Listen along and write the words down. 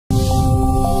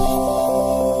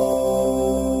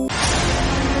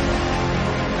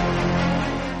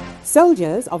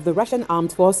Soldiers of the Russian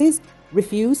armed forces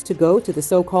refuse to go to the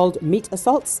so-called meat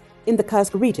assaults in the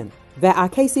Kursk region. There are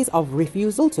cases of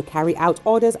refusal to carry out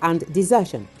orders and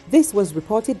desertion. This was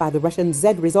reported by the Russian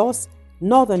Z resource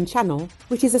Northern Channel,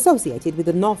 which is associated with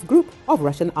the North Group of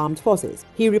Russian armed forces.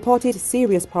 He reported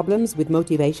serious problems with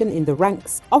motivation in the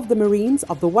ranks of the Marines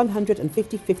of the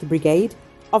 155th Brigade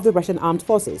of the Russian armed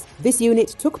forces. This unit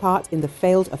took part in the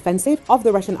failed offensive of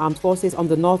the Russian armed forces on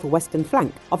the northwestern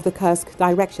flank of the Kursk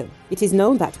direction. It is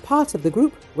known that part of the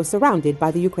group was surrounded by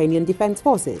the Ukrainian Defense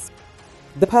Forces.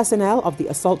 The personnel of the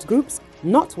assault groups,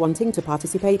 not wanting to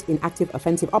participate in active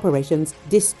offensive operations,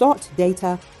 distort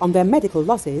data on their medical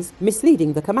losses,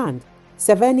 misleading the command.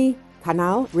 Severny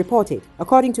Kanal reported.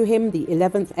 According to him, the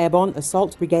 11th Airborne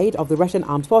Assault Brigade of the Russian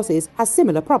Armed Forces has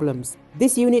similar problems.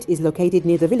 This unit is located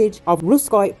near the village of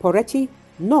Russkoye Porechye,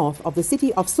 north of the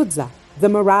city of Sudzha. The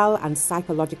morale and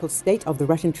psychological state of the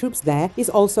Russian troops there is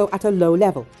also at a low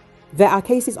level. There are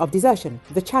cases of desertion,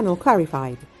 the channel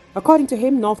clarified. According to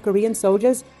him, North Korean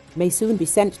soldiers may soon be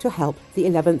sent to help the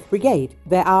 11th Brigade.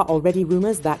 There are already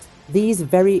rumors that these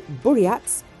very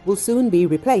Buryats will soon be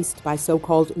replaced by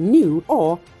so-called new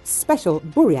or special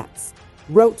Buryats,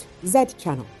 wrote Z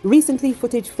Channel. Recently,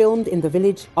 footage filmed in the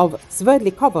village of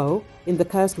Sverdlikovo in the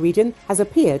Kursk region has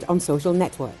appeared on social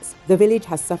networks. The village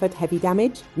has suffered heavy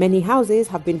damage, many houses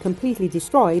have been completely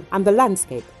destroyed, and the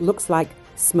landscape looks like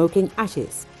smoking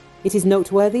ashes. It is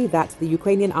noteworthy that the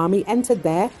Ukrainian army entered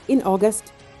there in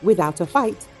August without a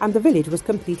fight, and the village was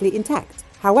completely intact.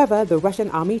 However, the Russian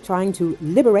army trying to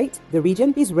liberate the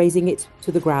region is razing it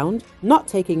to the ground, not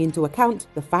taking into account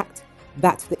the fact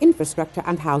that the infrastructure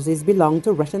and houses belong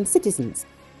to Russian citizens.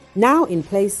 Now, in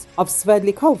place of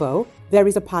Sverdlikovo, there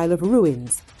is a pile of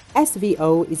ruins.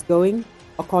 SVO is going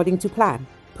according to plan.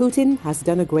 Putin has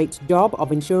done a great job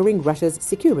of ensuring Russia's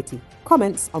security.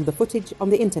 Comments on the footage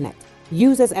on the internet.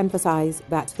 Users emphasize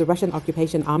that the Russian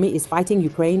occupation army is fighting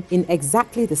Ukraine in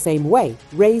exactly the same way,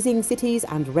 razing cities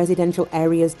and residential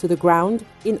areas to the ground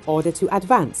in order to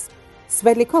advance.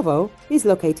 Sverdlikovo is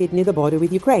located near the border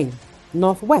with Ukraine,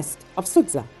 northwest of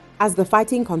Sudzha. As the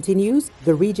fighting continues,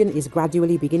 the region is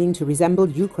gradually beginning to resemble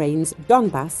Ukraine's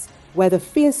Donbass, where the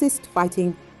fiercest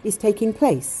fighting is taking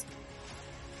place.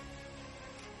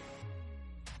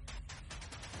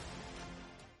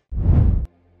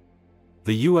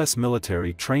 The U.S.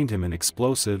 military trained him in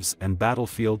explosives and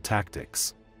battlefield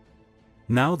tactics.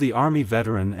 Now the Army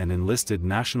veteran and enlisted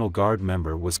National Guard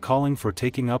member was calling for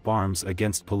taking up arms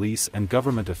against police and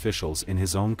government officials in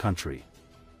his own country.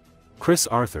 Chris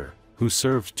Arthur, who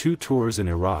served 2 tours in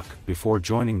Iraq before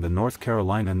joining the North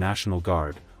Carolina National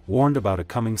Guard, warned about a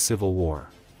coming civil war.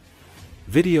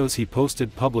 Videos he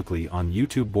posted publicly on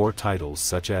YouTube bore titles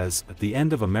such as "The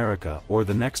End of America" or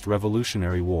 "The Next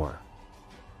Revolutionary War."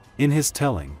 In his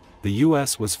telling, the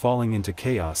U.S. was falling into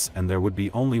chaos and there would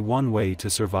be only one way to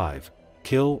survive: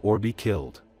 kill or be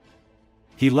killed.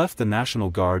 He left the National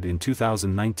Guard in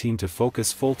 2019 to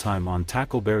focus full-time on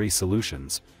Tackleberry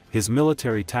Solutions, his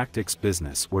military tactics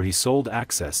business where he sold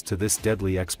access to this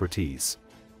deadly expertise.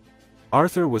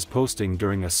 Arthur was posting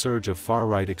during a surge of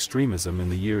far-right extremism in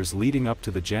the years leading up to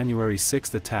the January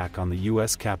 6 attack on the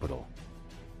U.S. Capitol.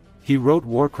 He wrote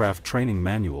warcraft training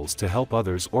manuals to help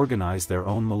others organize their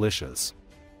own militias.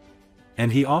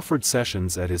 And he offered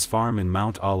sessions at his farm in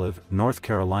Mount Olive, North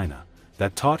Carolina,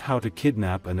 that taught how to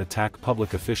kidnap and attack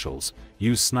public officials,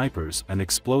 use snipers and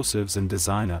explosives and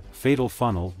design a fatal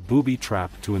funnel booby trap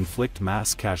to inflict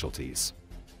mass casualties.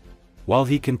 While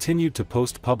he continued to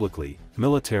post publicly,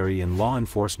 military and law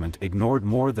enforcement ignored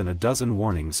more than a dozen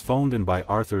warnings phoned in by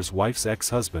Arthur's wife's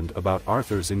ex-husband about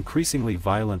Arthur's increasingly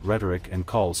violent rhetoric and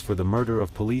calls for the murder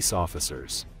of police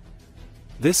officers.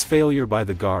 This failure by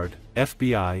the Guard,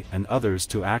 FBI, and others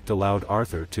to act allowed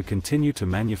Arthur to continue to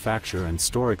manufacture and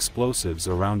store explosives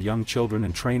around young children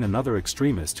and train another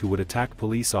extremist who would attack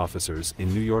police officers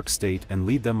in New York State and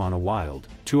lead them on a wild,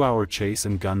 2-hour chase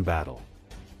and gun battle.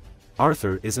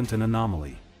 Arthur isn't an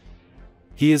anomaly.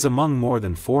 He is among more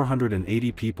than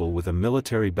 480 people with a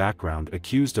military background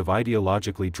accused of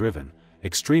ideologically driven,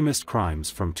 extremist crimes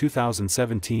from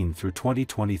 2017 through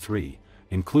 2023,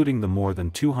 including the more than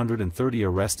 230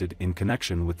 arrested in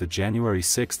connection with the January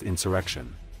 6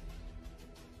 insurrection.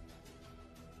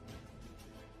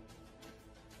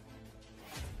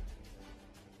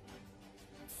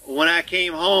 When I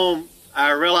came home,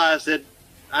 I realized that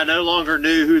I no longer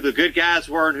knew who the good guys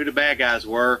were and who the bad guys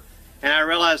were. And I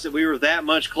realized that we were that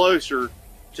much closer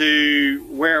to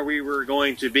where we were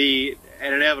going to be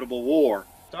an inevitable war.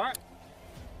 Start.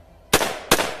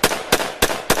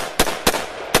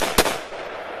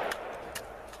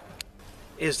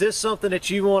 Is this something that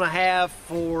you want to have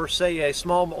for, say, a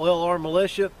small, well-armed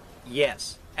militia?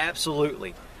 Yes,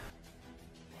 absolutely.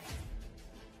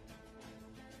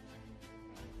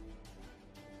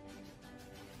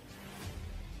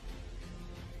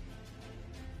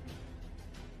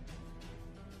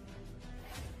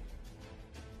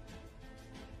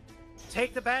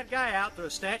 Take the bad guy out through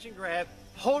a snatch and grab,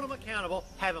 hold him accountable,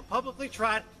 have him publicly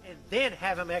tried, and then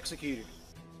have him executed.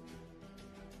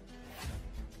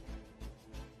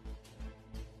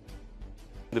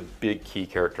 The big key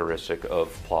characteristic of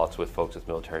plots with folks with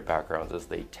military backgrounds is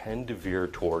they tend to veer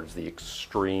towards the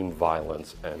extreme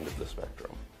violence end of the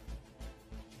spectrum.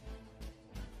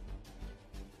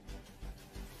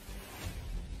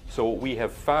 So what we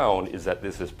have found is that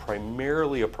this is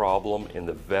primarily a problem in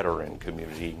the veteran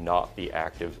community, not the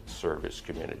active service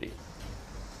community.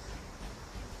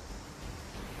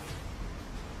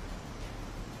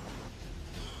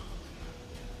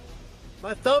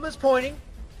 My thumb is pointing,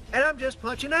 and I'm just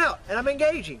punching out, and I'm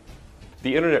engaging.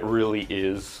 The internet really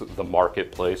is the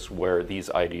marketplace where these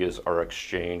ideas are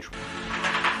exchanged.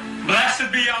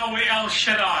 Blessed be Yahweh El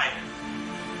Shaddai.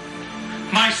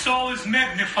 My soul is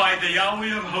magnified, the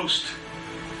Yahweh of hosts.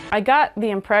 I got the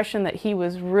impression that he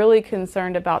was really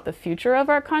concerned about the future of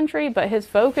our country, but his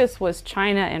focus was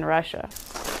China and Russia.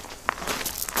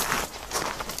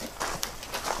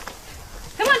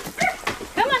 Come on,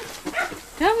 come on,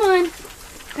 come on,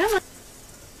 come on.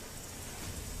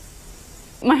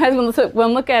 My husband took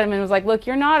one look at him and was like, look,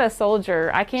 you're not a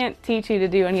soldier. I can't teach you to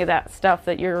do any of that stuff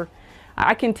that you're...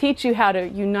 I can teach you how to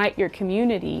unite your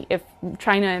community if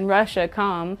China and Russia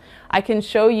come. I can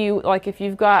show you, like if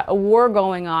you've got a war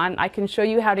going on, I can show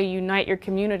you how to unite your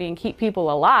community and keep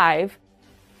people alive.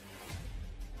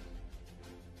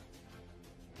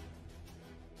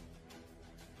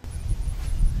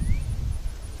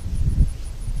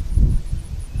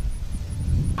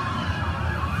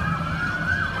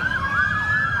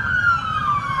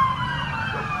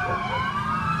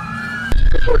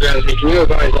 Can you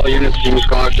advise all units to use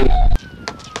caution?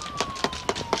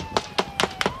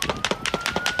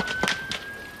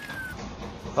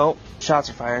 Oh,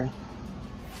 shots are fired.